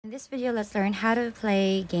In this video, let's learn how to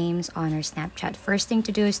play games on our Snapchat. First thing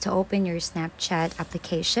to do is to open your Snapchat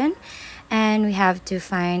application, and we have to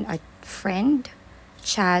find a friend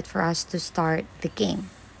chat for us to start the game.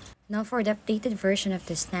 Now for the updated version of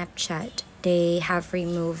the Snapchat, they have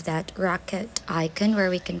removed that rocket icon where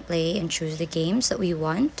we can play and choose the games that we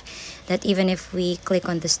want. That even if we click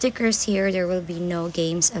on the stickers here, there will be no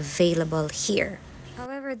games available here.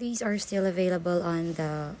 However, these are still available on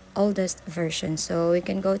the oldest version. So we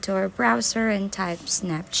can go to our browser and type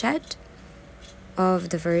Snapchat of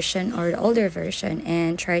the version or the older version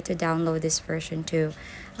and try to download this version to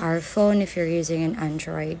our phone if you're using an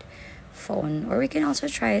Android phone. Or we can also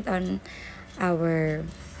try it on our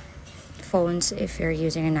phones if you're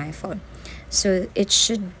using an iPhone. So it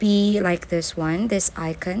should be like this one, this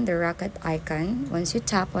icon, the rocket icon. Once you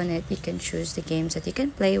tap on it, you can choose the games that you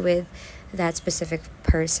can play with that specific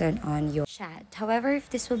person on your chat. However, if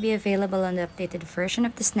this will be available on the updated version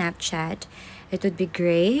of the Snapchat, it would be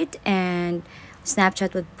great, and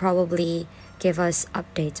Snapchat would probably give us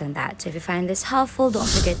updates on that. So if you find this helpful, don't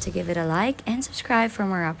forget to give it a like and subscribe for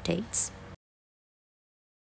more updates.